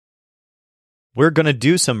We're going to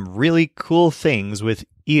do some really cool things with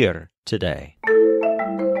ir today.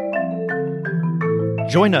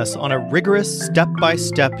 Join us on a rigorous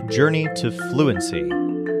step-by-step journey to fluency.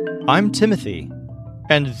 I'm Timothy,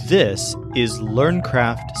 and this is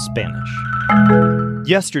LearnCraft Spanish.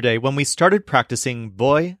 Yesterday, when we started practicing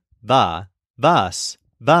voy, va, vas,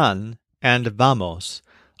 van, and vamos,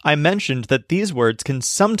 I mentioned that these words can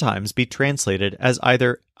sometimes be translated as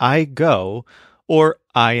either I go or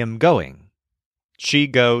I am going. She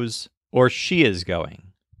goes, or she is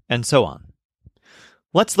going, and so on.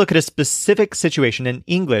 Let's look at a specific situation in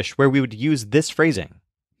English where we would use this phrasing.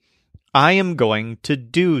 I am going to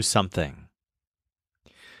do something.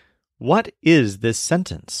 What is this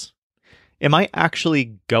sentence? Am I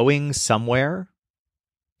actually going somewhere?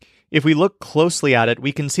 If we look closely at it,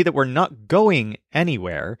 we can see that we're not going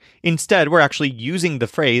anywhere. Instead, we're actually using the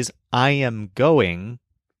phrase I am going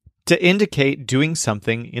to indicate doing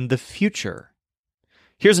something in the future.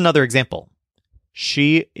 Here's another example.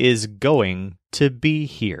 She is going to be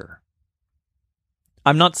here.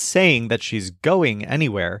 I'm not saying that she's going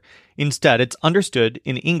anywhere. Instead, it's understood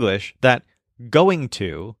in English that going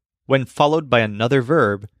to, when followed by another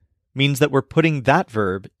verb, means that we're putting that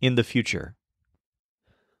verb in the future.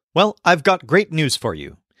 Well, I've got great news for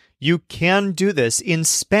you. You can do this in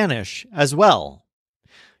Spanish as well.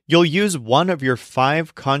 You'll use one of your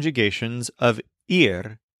 5 conjugations of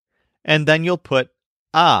ir, and then you'll put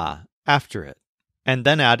a after it, and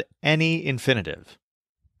then add any infinitive.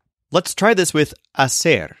 Let's try this with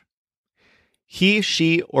hacer. He,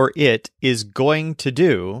 she, or it is going to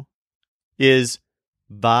do is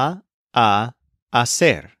va a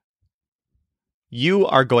hacer. You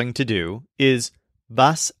are going to do is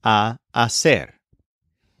vas a hacer.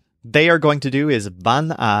 They are going to do is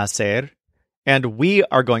van a hacer, and we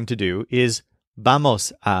are going to do is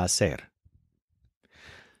vamos a hacer.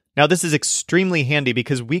 Now, this is extremely handy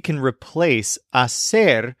because we can replace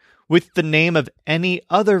hacer with the name of any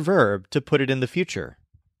other verb to put it in the future.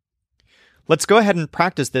 Let's go ahead and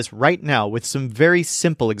practice this right now with some very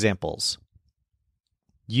simple examples.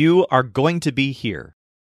 You are going to be here.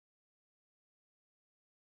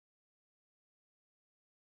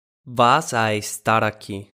 Vas a estar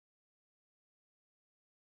aquí.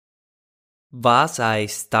 Vas a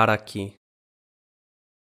estar aquí.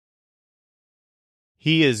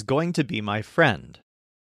 He is going to be my friend.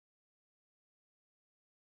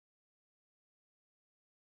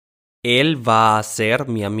 Él va a ser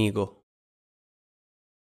mi amigo.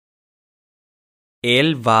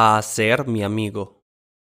 Él va a ser mi amigo.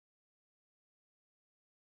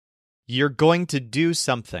 You're going to do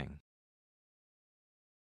something.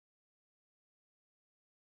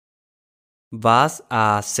 Vas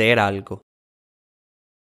a hacer algo.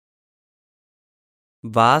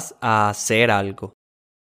 Vas a hacer algo.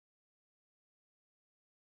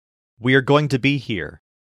 We are going to be here.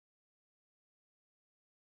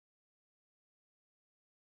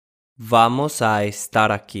 Vamos a estar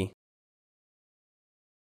aquí.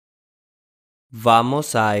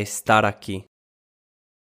 Vamos a estar aquí.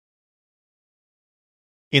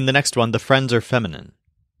 In the next one, the friends are feminine.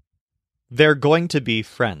 They're going to be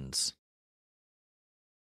friends.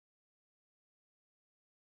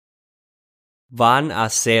 Van a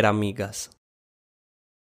ser amigas.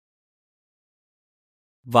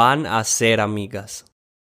 Van a ser amigas.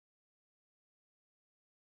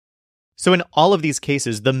 So in all of these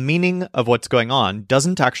cases, the meaning of what's going on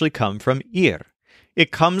doesn't actually come from ir.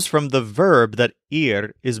 It comes from the verb that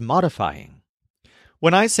ir is modifying.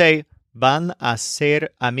 When I say van a ser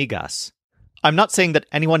amigas, I'm not saying that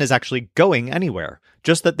anyone is actually going anywhere,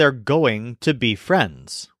 just that they're going to be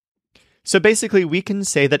friends. So basically, we can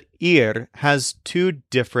say that ir has 2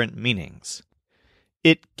 different meanings.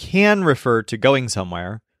 It can refer to going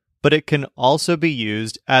somewhere, but it can also be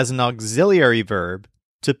used as an auxiliary verb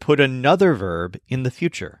to put another verb in the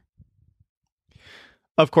future.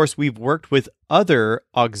 Of course, we've worked with other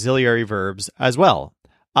auxiliary verbs as well.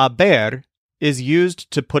 Haber is used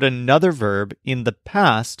to put another verb in the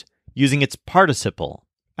past using its participle,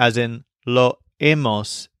 as in lo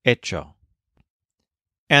hemos hecho.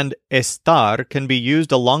 And estar can be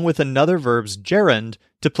used along with another verb's gerund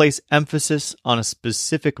to place emphasis on a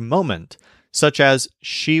specific moment, such as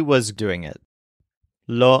she was doing it.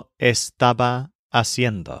 Lo estaba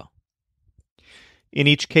haciendo. In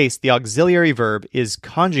each case, the auxiliary verb is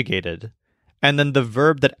conjugated, and then the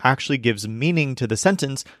verb that actually gives meaning to the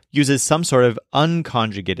sentence uses some sort of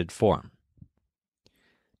unconjugated form.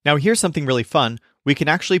 Now, here's something really fun. We can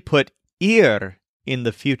actually put ir in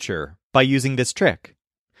the future by using this trick.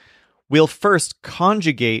 We'll first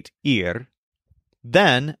conjugate ir,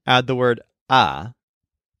 then add the word a,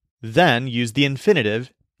 then use the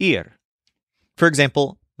infinitive ir. For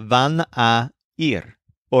example, van a ir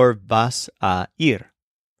or vas a ir.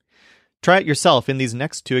 Try it yourself in these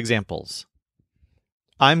next two examples.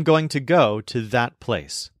 I'm going to go to that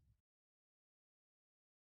place.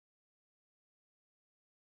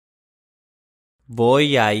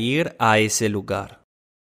 Voy a ir a ese lugar.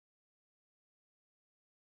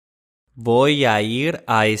 Voy a ir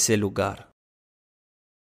a ese lugar.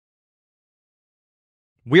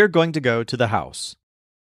 We're going to go to the house.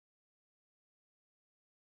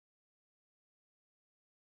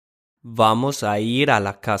 Vamos a ir a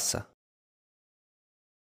la casa.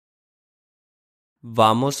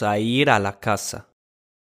 Vamos a ir a la casa.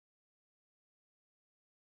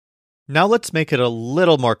 Now let's make it a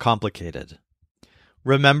little more complicated.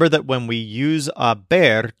 Remember that when we use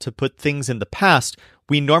haber to put things in the past,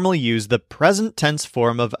 we normally use the present tense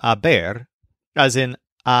form of haber, as in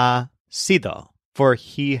ha sido, for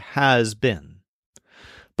he has been.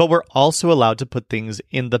 But we're also allowed to put things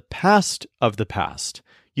in the past of the past,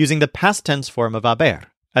 using the past tense form of haber,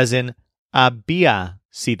 as in había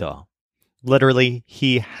sido. Literally,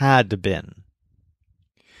 he had been.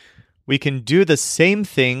 We can do the same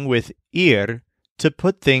thing with ir to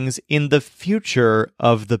put things in the future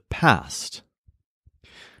of the past.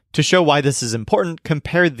 To show why this is important,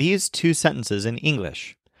 compare these two sentences in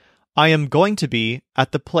English. I am going to be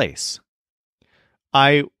at the place.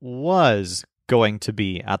 I was going to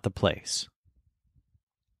be at the place.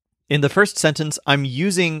 In the first sentence, I'm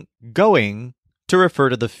using going to refer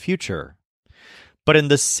to the future. But in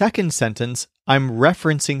the second sentence, I'm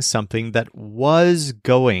referencing something that was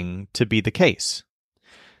going to be the case.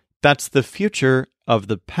 That's the future of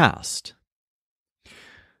the past.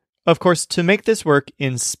 Of course, to make this work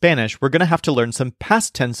in Spanish, we're going to have to learn some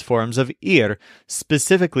past tense forms of ir,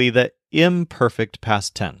 specifically the imperfect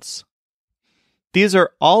past tense. These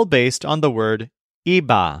are all based on the word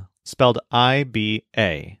iba, spelled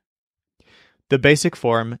I-B-A. The basic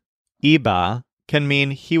form iba can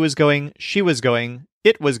mean he was going, she was going,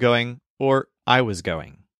 it was going, or I was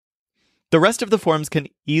going. The rest of the forms can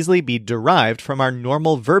easily be derived from our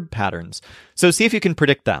normal verb patterns, so see if you can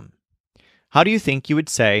predict them. How do you think you would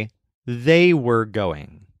say, they were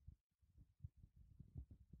going?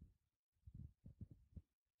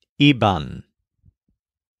 Iban.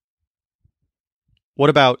 What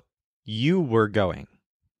about, you were going?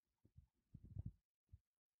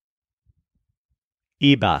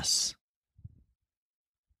 Ibas.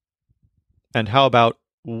 And how about,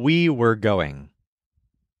 we were going?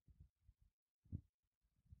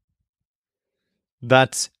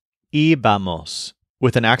 That's íbamos,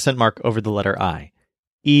 with an accent mark over the letter I.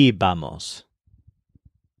 Íbamos.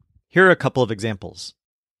 Here are a couple of examples.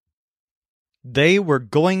 They were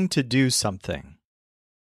going to do something.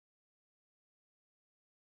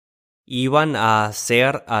 Iban a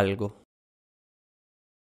hacer algo.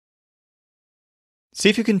 See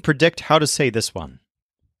if you can predict how to say this one.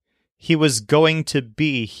 He was going to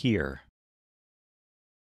be here.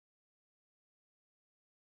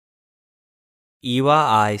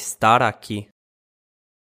 Iba a estar aquí.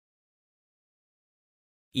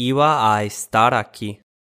 Iba a estar aquí.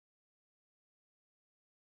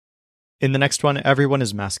 In the next one, everyone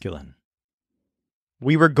is masculine.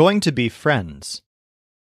 We were going to be friends.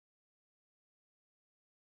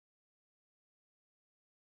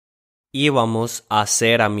 Íbamos a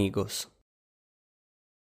ser amigos.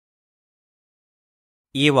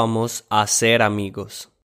 Íbamos a ser amigos.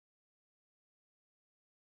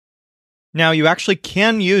 Now, you actually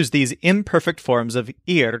can use these imperfect forms of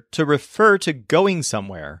ir to refer to going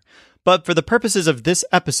somewhere, but for the purposes of this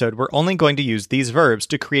episode, we're only going to use these verbs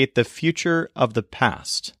to create the future of the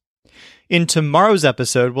past. In tomorrow's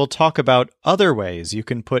episode, we'll talk about other ways you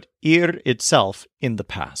can put ir itself in the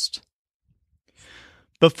past.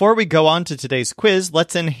 Before we go on to today's quiz,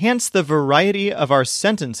 let's enhance the variety of our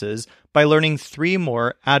sentences by learning 3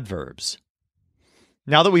 more adverbs.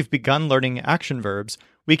 Now that we've begun learning action verbs,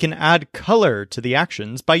 we can add color to the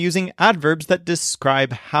actions by using adverbs that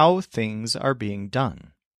describe how things are being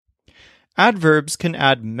done. Adverbs can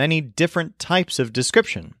add many different types of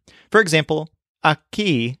description. For example,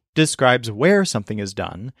 aquí describes where something is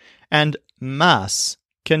done, and más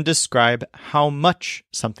can describe how much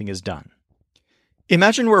something is done.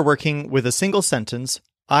 Imagine we're working with a single sentence,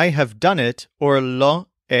 I have done it, or lo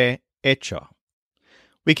he hecho.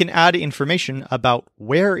 We can add information about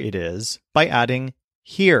where it is by adding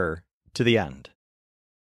here to the end.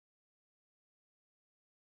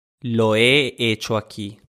 Lo he hecho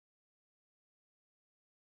aquí.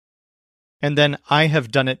 And then I have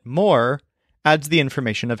done it more adds the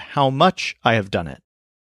information of how much I have done it.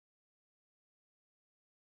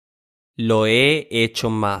 Lo he hecho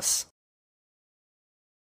más.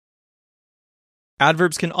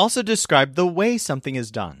 Adverbs can also describe the way something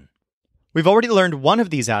is done. We've already learned one of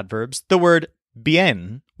these adverbs, the word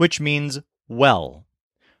bien, which means well.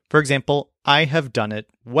 For example, I have done it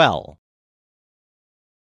well.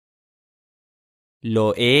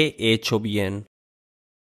 Lo he hecho bien.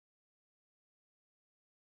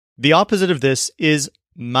 The opposite of this is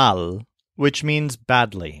mal, which means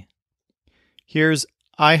badly. Here's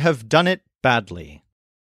I have done it badly.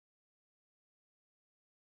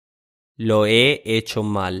 Lo he hecho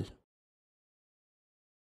mal.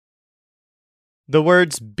 The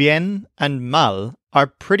words bien and mal are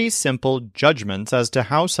pretty simple judgments as to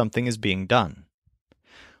how something is being done.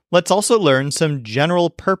 Let's also learn some general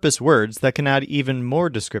purpose words that can add even more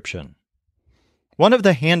description. One of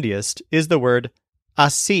the handiest is the word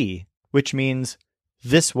así, which means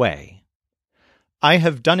this way. I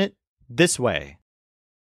have done it this way.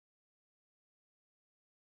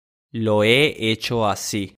 Lo he hecho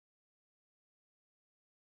así.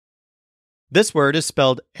 This word is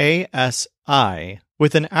spelled A-S-I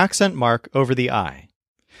with an accent mark over the I.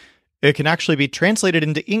 It can actually be translated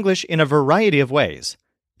into English in a variety of ways.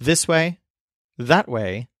 This way, that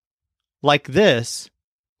way, like this,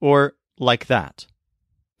 or like that.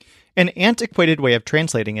 An antiquated way of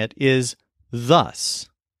translating it is thus,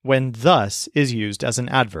 when thus is used as an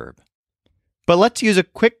adverb. But let's use a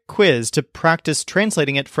quick quiz to practice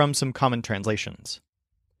translating it from some common translations.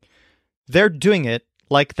 They're doing it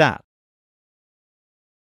like that.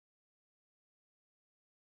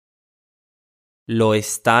 Lo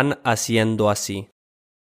están haciendo así.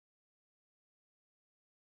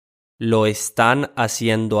 Lo están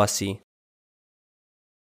haciendo así.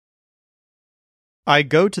 I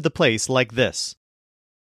go to the place like this.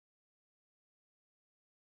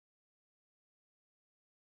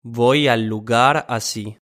 Voy al lugar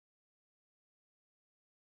así.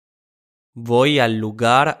 Voy al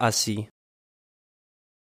lugar así.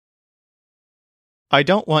 I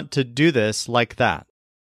don't want to do this like that.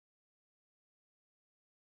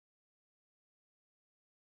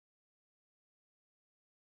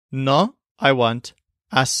 No, I want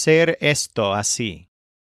hacer esto así.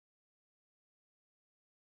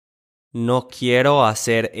 No quiero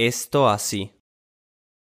hacer esto así.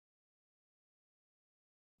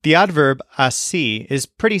 The adverb así is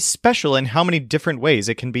pretty special in how many different ways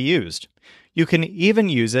it can be used. You can even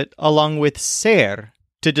use it along with ser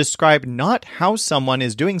to describe not how someone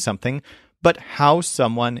is doing something, but how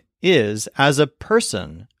someone is as a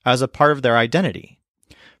person, as a part of their identity.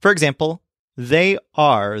 For example, they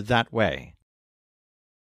are that way.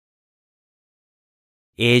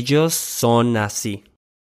 Ellos son así.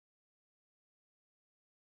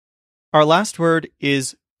 Our last word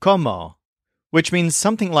is como, which means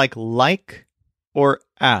something like or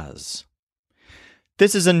as.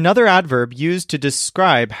 This is another adverb used to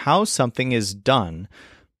describe how something is done,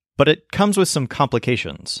 but it comes with some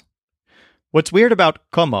complications. What's weird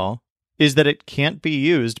about como is that it can't be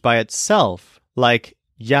used by itself like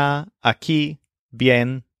ya, aquí,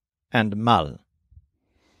 bien, and mal.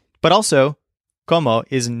 But also, como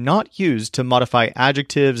is not used to modify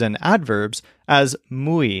adjectives and adverbs as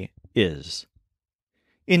muy is.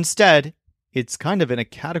 Instead, it's kind of in a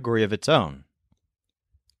category of its own.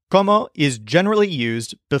 Como is generally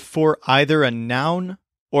used before either a noun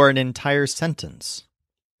or an entire sentence.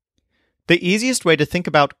 The easiest way to think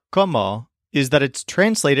about como is that it's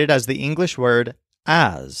translated as the English word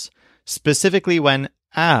as, specifically when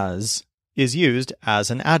as is used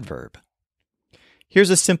as an adverb. Here's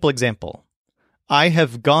a simple example. I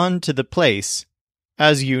have gone to the place,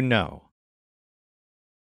 as you know.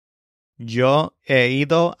 Yo he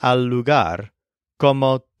ido al lugar,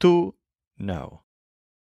 como tú know.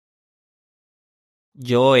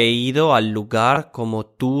 Yo he ido al lugar como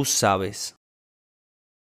tú sabes.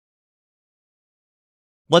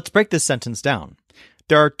 Let's break this sentence down.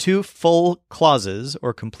 There are two full clauses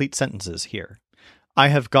or complete sentences here. I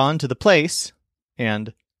have gone to the place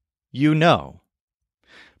and you know.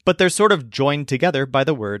 But they're sort of joined together by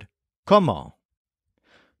the word como.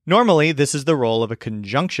 Normally, this is the role of a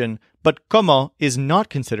conjunction, but como is not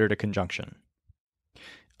considered a conjunction.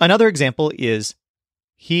 Another example is,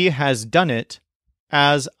 he has done it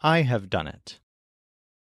as I have done it.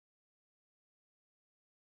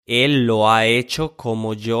 Él lo ha hecho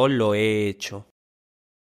como yo lo he hecho.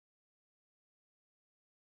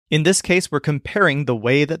 In this case, we're comparing the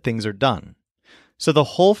way that things are done. So the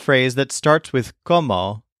whole phrase that starts with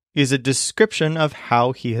como is a description of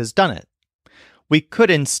how he has done it. We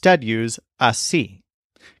could instead use así.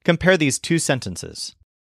 Compare these two sentences.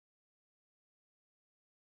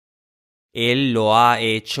 Él lo ha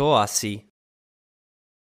hecho así.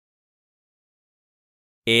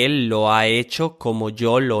 Él lo ha hecho como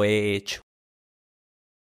yo lo he hecho.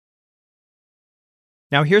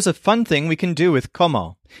 Now here's a fun thing we can do with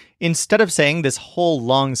como. Instead of saying this whole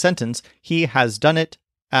long sentence, he has done it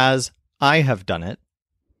as I have done it,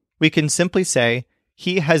 we can simply say,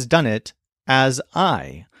 he has done it as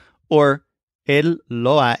I, or él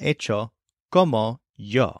lo ha hecho como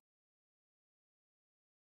yo.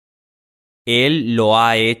 Él lo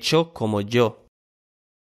ha hecho como yo.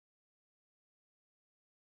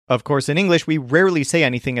 Of course, in English, we rarely say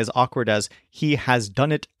anything as awkward as, he has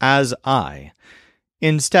done it as I.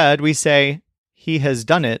 Instead, we say, he has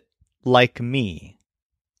done it like me.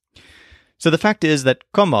 So the fact is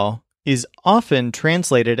that como is often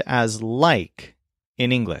translated as like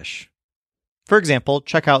in English. For example,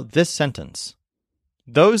 check out this sentence.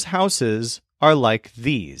 Those houses are like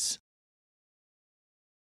these.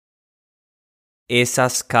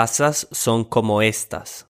 Esas casas son como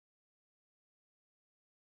estas.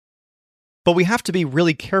 But we have to be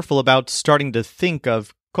really careful about starting to think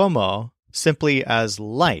of como simply as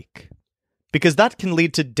like, because that can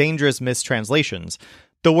lead to dangerous mistranslations.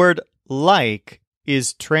 The word like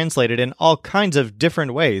is translated in all kinds of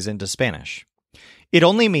different ways into Spanish. It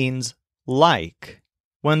only means like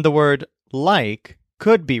when the word like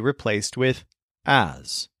could be replaced with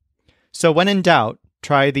as. So when in doubt,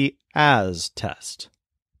 try the as test.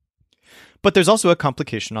 But there's also a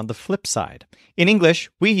complication on the flip side. In English,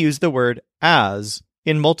 we use the word as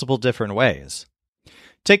in multiple different ways.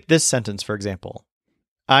 Take this sentence, for example.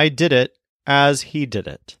 I did it as he did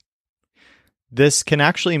it. This can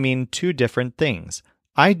actually mean two different things.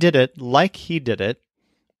 I did it like he did it,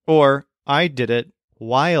 or I did it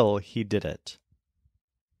while he did it.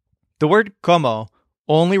 The word como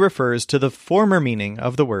only refers to the former meaning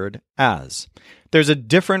of the word as. There's a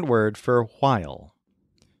different word for while.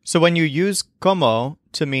 So when you use como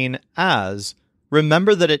to mean as,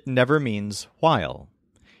 remember that it never means while.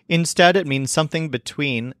 Instead, it means something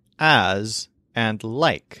between as and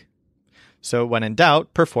like. So when in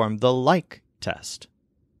doubt, perform the like test.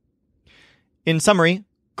 In summary,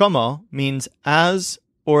 como means as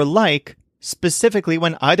or like, specifically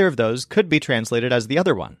when either of those could be translated as the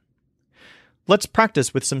other one. Let's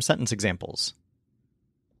practice with some sentence examples.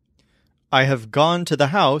 I have gone to the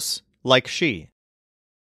house like she.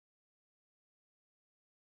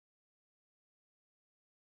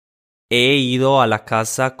 He ido a la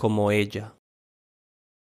casa como ella.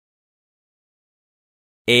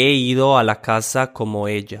 He ido a la casa como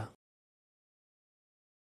ella.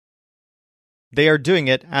 They are doing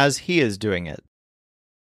it as he is doing it.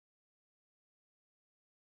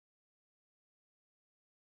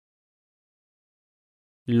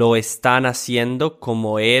 Lo están haciendo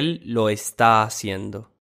como él lo está haciendo.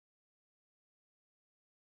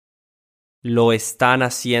 Lo están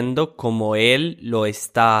haciendo como él lo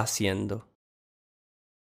está haciendo.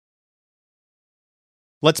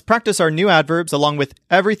 Let's practice our new adverbs along with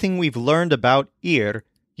everything we've learned about ir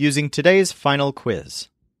using today's final quiz.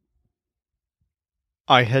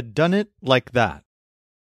 I had done it like that.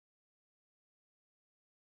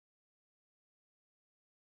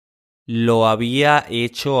 Lo había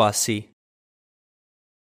hecho así.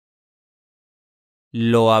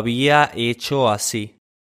 Lo había hecho así.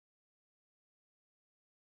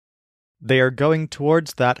 They are going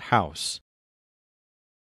towards that house.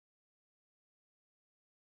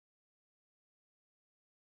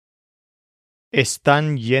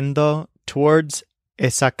 Están yendo towards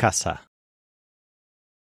esa casa.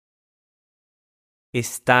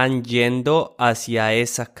 Están yendo hacia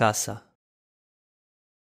esa casa.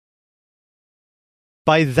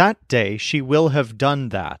 By that day, she will have done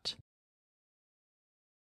that.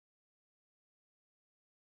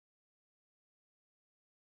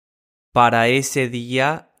 Para ese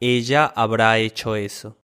día ella habrá hecho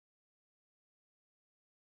eso.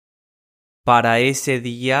 Para ese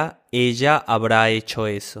día ella habrá hecho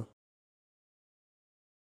eso.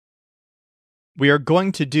 We are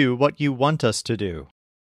going to do what you want us to do.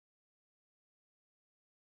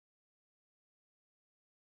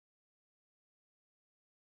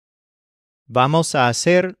 Vamos a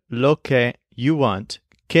hacer lo que you want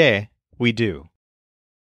que we do.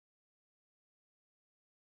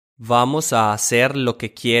 Vamos a hacer lo que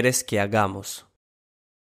quieres que hagamos.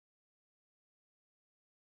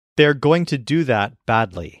 They're going to do that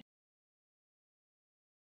badly.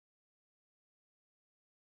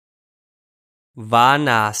 Van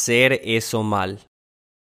a hacer eso mal.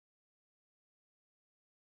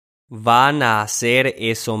 Van a hacer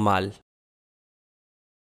eso mal.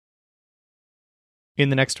 In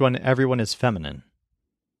the next one, everyone is feminine.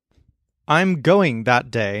 I'm going that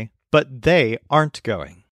day, but they aren't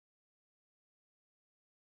going.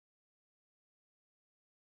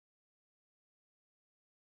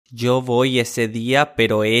 Yo voy ese día,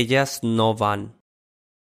 pero ellas no van.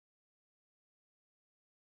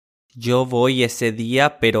 Yo voy ese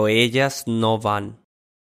día, pero ellas no van.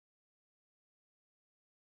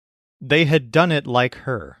 They had done it like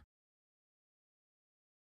her.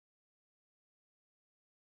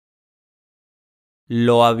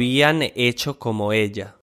 Lo habían hecho como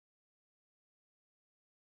ella.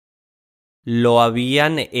 Lo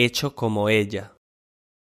habían hecho como ella.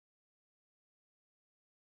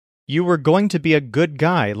 You were going to be a good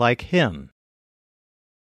guy like him.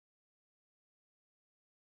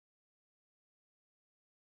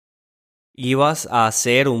 Ibas a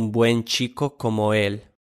ser un buen chico como él.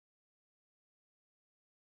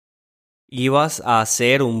 Ibas a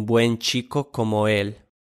ser un buen chico como él.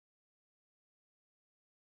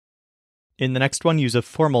 In the next one, use a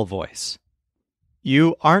formal voice.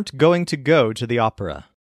 You aren't going to go to the opera.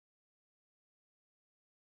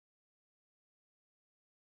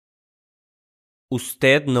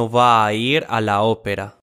 Usted no va a ir a la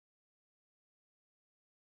ópera.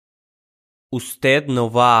 Usted no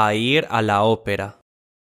va a ir a la ópera.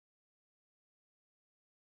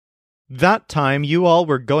 That time you all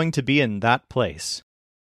were going to be in that place.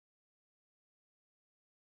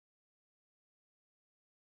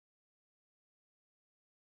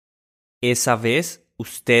 Esa vez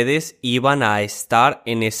ustedes iban a estar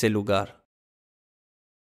en ese lugar.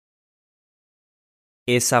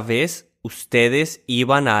 Esa vez ustedes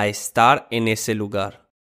iban a estar en ese lugar.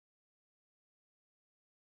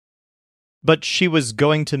 But she was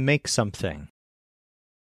going to make something.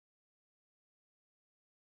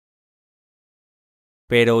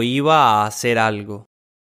 Pero iba a hacer algo.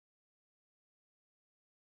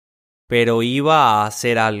 Pero iba a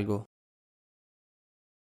hacer algo.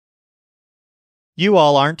 You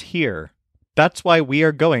all aren't here. That's why we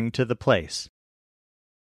are going to the place.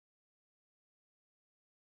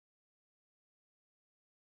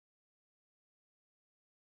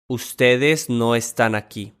 Ustedes no están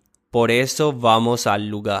aquí. Por eso vamos al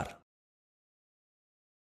lugar.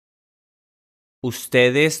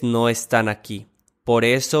 Ustedes no están aquí. Por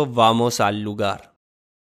eso vamos al lugar.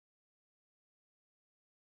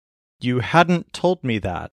 You hadn't told me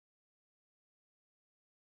that.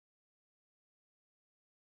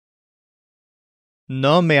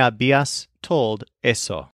 No me habías told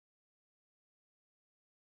eso.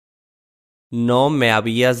 No me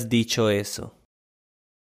habías dicho eso.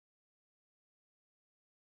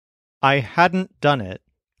 I hadn't done it,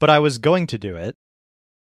 but I was going to do it.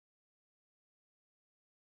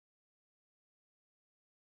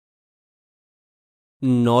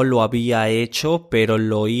 No lo había hecho, pero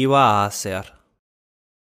lo iba a hacer.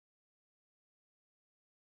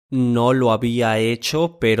 No lo había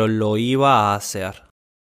hecho, pero lo iba a hacer.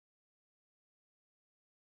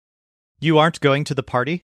 You aren't going to the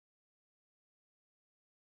party?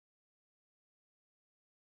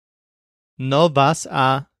 No vas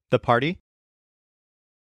a the party?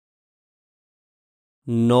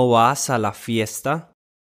 ¿No vas a la fiesta?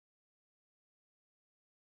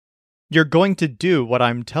 You're going to do what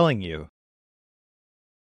I'm telling you.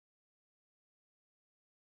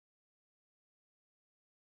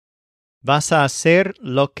 Vas a hacer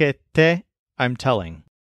lo que I'm telling.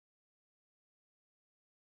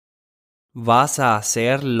 Vas a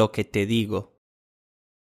hacer lo que te digo.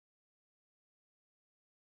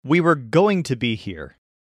 We were going to be here.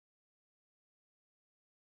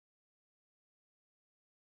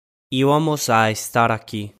 Íbamos a estar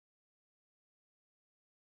aquí.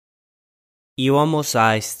 Íbamos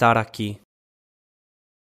a estar aquí.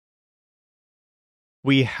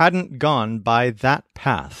 We hadn't gone by that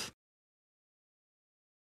path.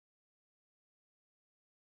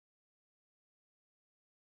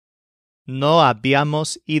 No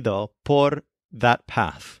habíamos ido por that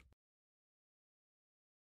path.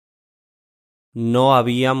 No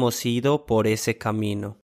habíamos ido por ese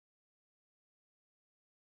camino.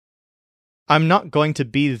 I'm not going to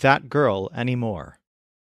be that girl anymore.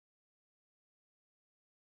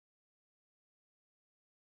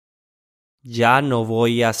 Ya no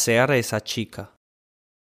voy a ser esa chica.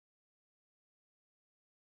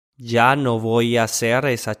 Ya no voy a ser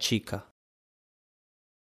esa chica.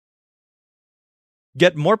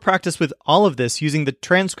 Get more practice with all of this using the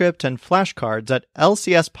transcript and flashcards at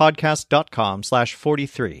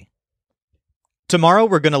lcspodcast.com/43. Tomorrow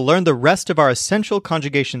we're going to learn the rest of our essential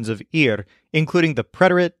conjugations of ir, including the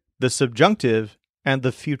preterite, the subjunctive, and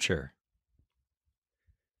the future.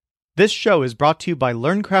 This show is brought to you by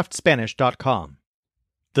LearnCraftSpanish.com.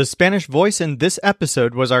 The Spanish voice in this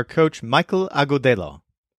episode was our coach Michael Agudelo.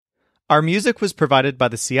 Our music was provided by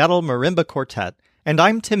the Seattle Marimba Quartet, and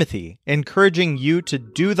I'm Timothy, encouraging you to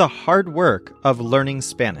do the hard work of learning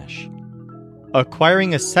Spanish.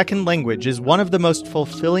 Acquiring a second language is one of the most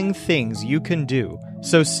fulfilling things you can do,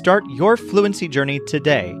 so start your fluency journey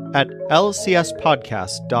today at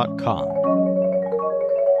lcspodcast.com.